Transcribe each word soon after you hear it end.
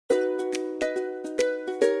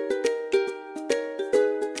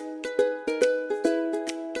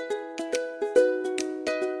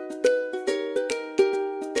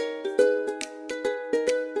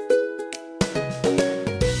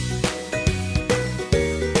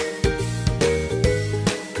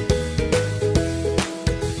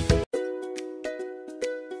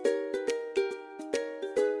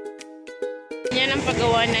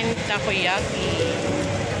ngayon ng takoyaki.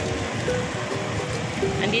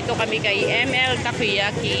 Nandito kami kay ML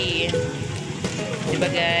Takoyaki. Diba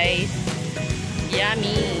guys?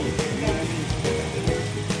 Yummy!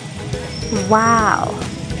 Wow!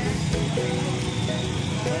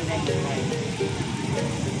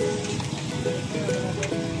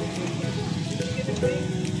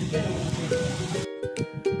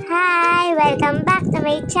 Hi! Welcome back to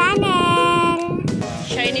my channel!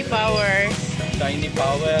 Shiny Powers. Shiny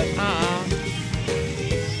Power.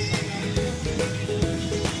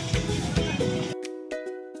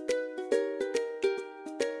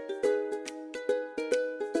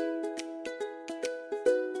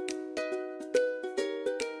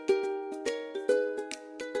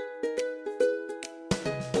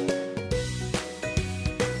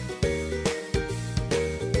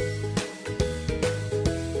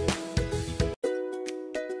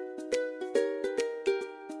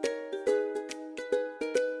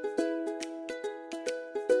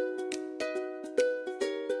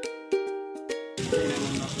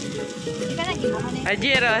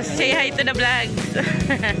 Ajiro, say hi to the vlogs.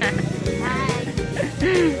 Hi!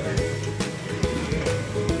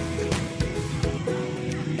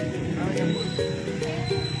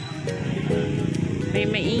 May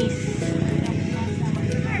mais.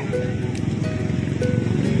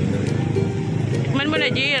 Tikman mo na,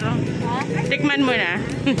 Jir. Tikman mo na.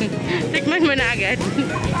 Tikman mo na agad.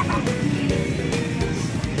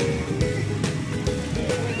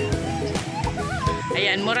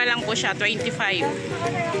 Ayan, mura lang po siya, 25.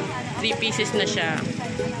 3 pieces na siya.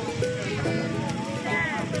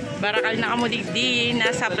 Barakal na kamo digdi,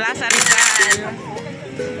 nasa Plaza Rizal.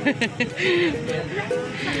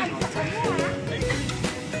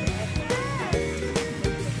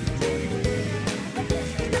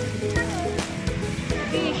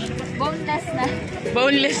 Fish, boneless na.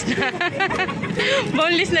 Boneless na.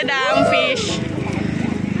 Boneless na daang fish.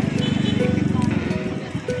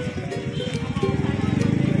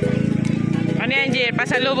 Ano yan, Jer?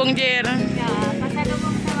 Pasalubong, Jer. Yeah,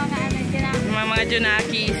 pasalubong sa mga Mga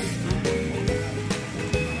junakis.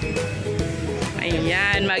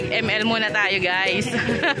 Ayan, mag-ML muna tayo, guys.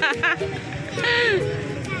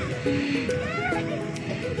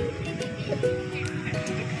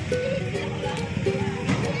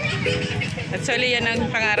 Actually, yan ang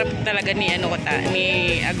pangarap talaga ni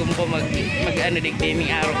Agum ko mag ano digdi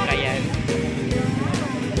ni araw kaya.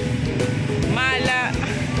 Mala.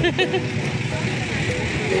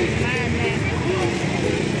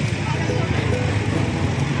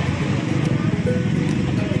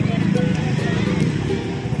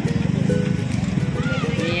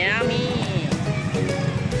 Yummy.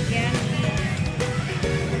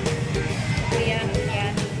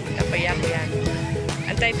 Takoyaki yan.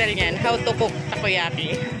 Ang title niyan, How to Cook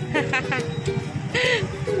Takoyaki.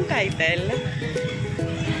 Title.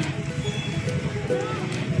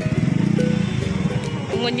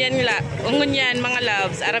 Ungon yan mga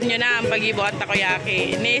loves. Aram nyo na ang pag-ibo at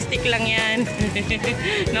takoyaki. Ni-stick lang yan.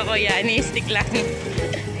 No kuya, ni-stick lang.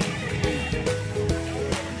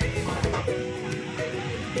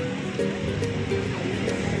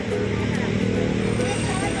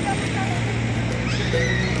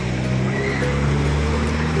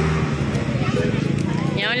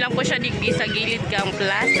 Yan lang po siya digdi sa gilid kang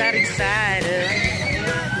Plaza Rizal.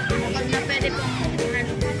 Kapag na pwede pong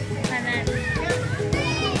kanan.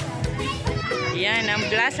 Yan ang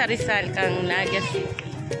Plaza Rizal kang naga.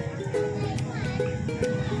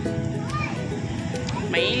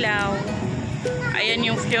 May ilaw. Ayan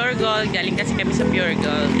yung Pure Gold. Galing kasi kami sa Pure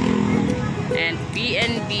Gold. And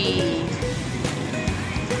PNB.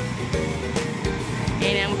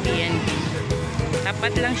 Yan ang PNB.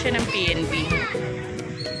 Tapat lang siya ng PNB.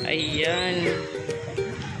 Ayan.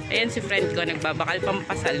 Ayan si friend ko. Nagbabakal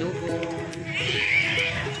pampasalubong.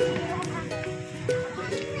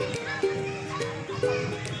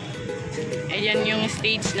 Ayan yung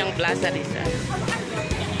stage ng Plaza Rizal.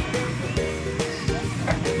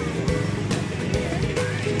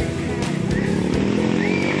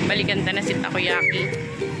 Balikan na si Takoyaki.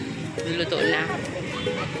 Luluto na.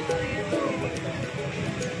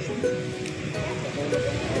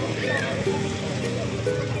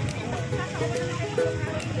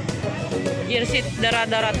 Jir, sit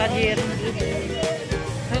dara-dara ta, Jir.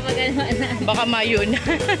 Baka mayo na.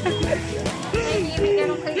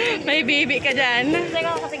 May bibi ka dyan.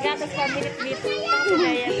 Kasi gatas pa minute-minute.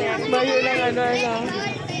 Mayo lang ano.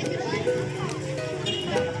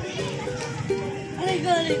 Aray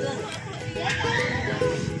ko.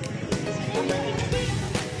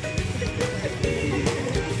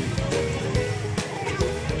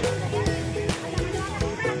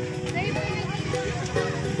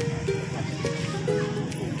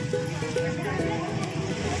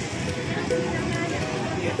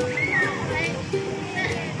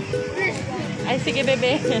 sige,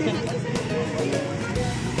 bebe.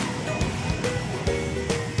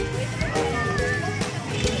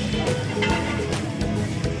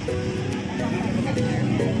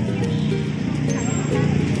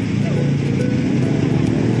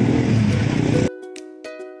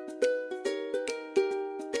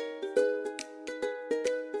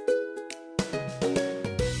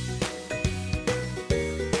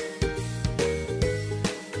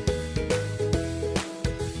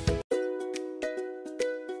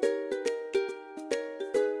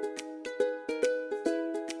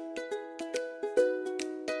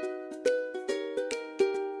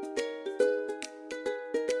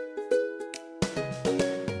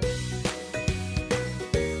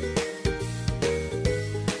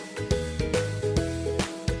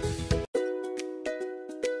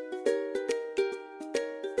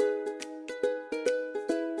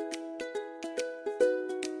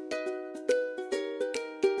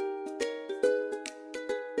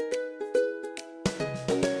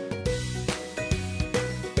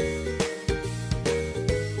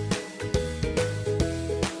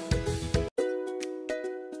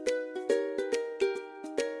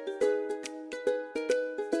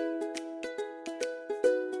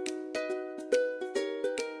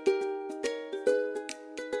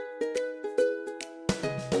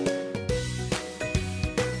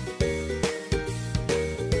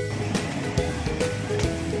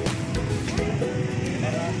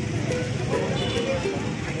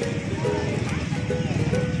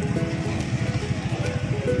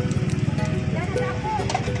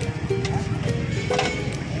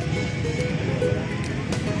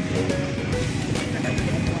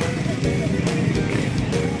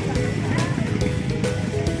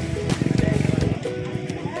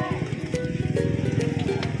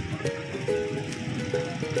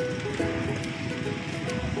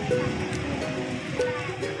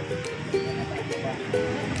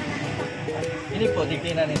 Ini po,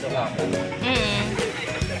 tignan nito kakan.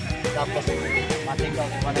 Tapos, matingkaw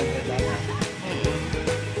sa manang rizal.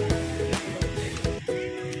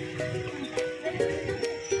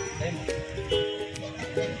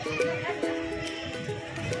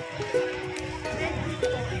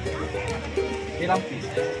 Ilang piece?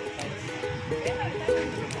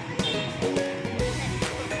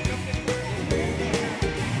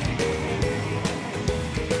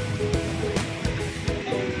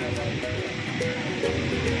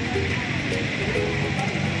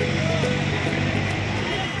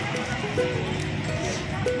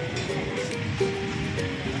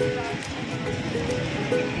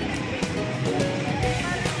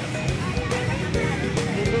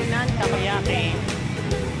 Dudunan, takoyaki.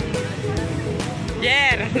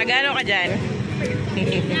 Jer, nagano ka dyan?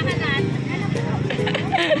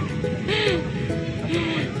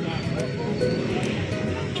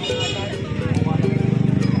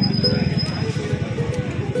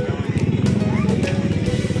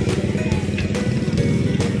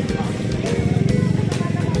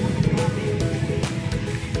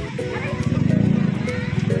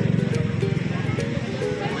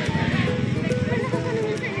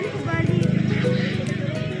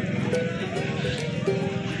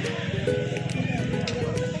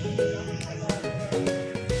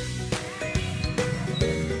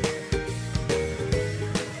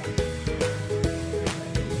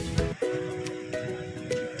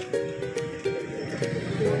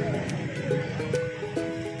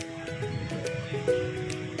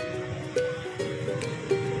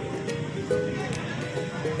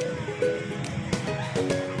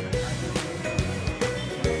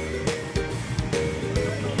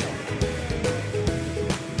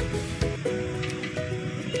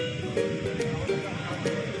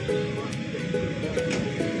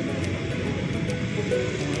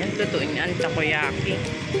 Yan, totoo niyan, takoyaki.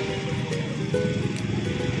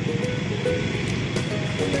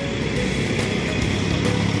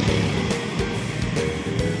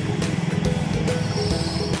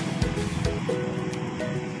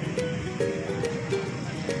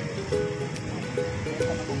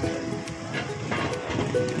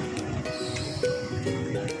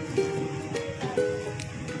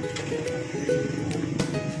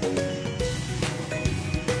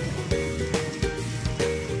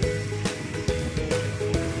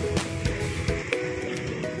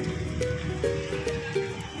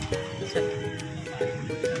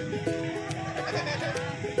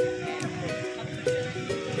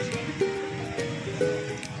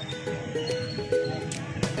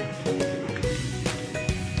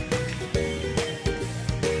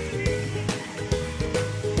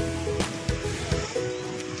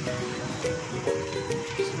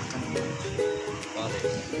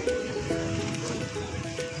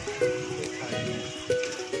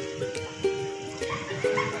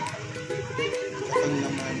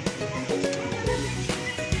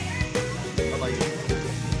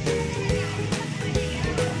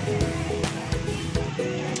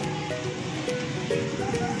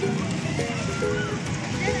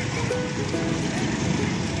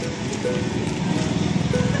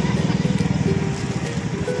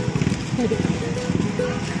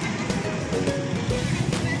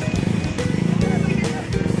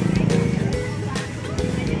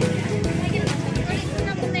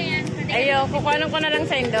 Kukuhanan ko na lang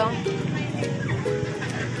sa indo.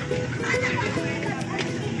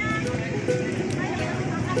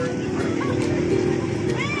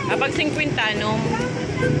 Pag 50, no?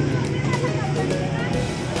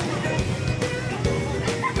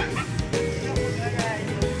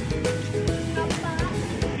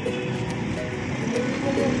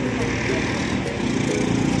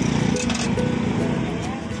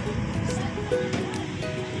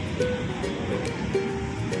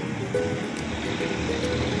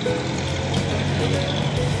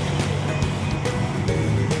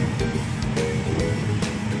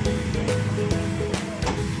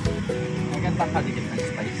 Kadikit ng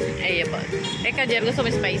spicy. Ay, po. Teka, Jer, gusto mo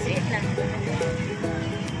spicy?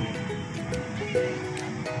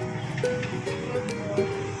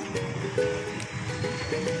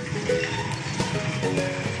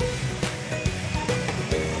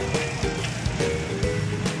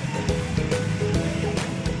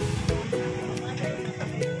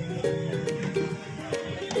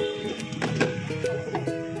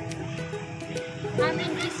 Ham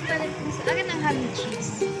and cheese pa rin. Akin ang ham and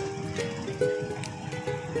cheese.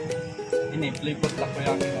 Ini, flavor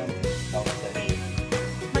takoyaki na tawag sa iyo.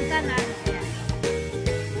 Magkano ano kaya?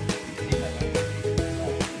 Hindi na lang.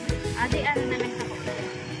 Adi ano namin ako.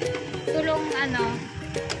 Tulong ano?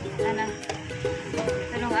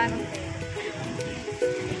 Tulong ano?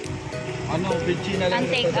 Ano, veggie na lang. Ang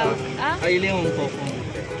take out. Ah? Ay, yung coco.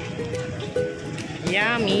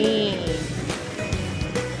 Yummy!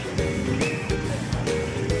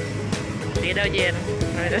 Sige daw, Jer.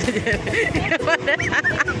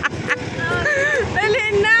 Dali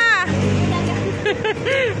na!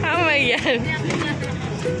 Tama yan.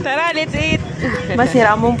 Tara, let's eat.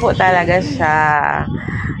 Masirammmm po talaga siya.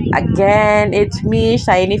 Again, it's me,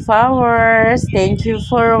 Shiny Flowers. Thank you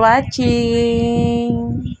for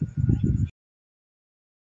watching.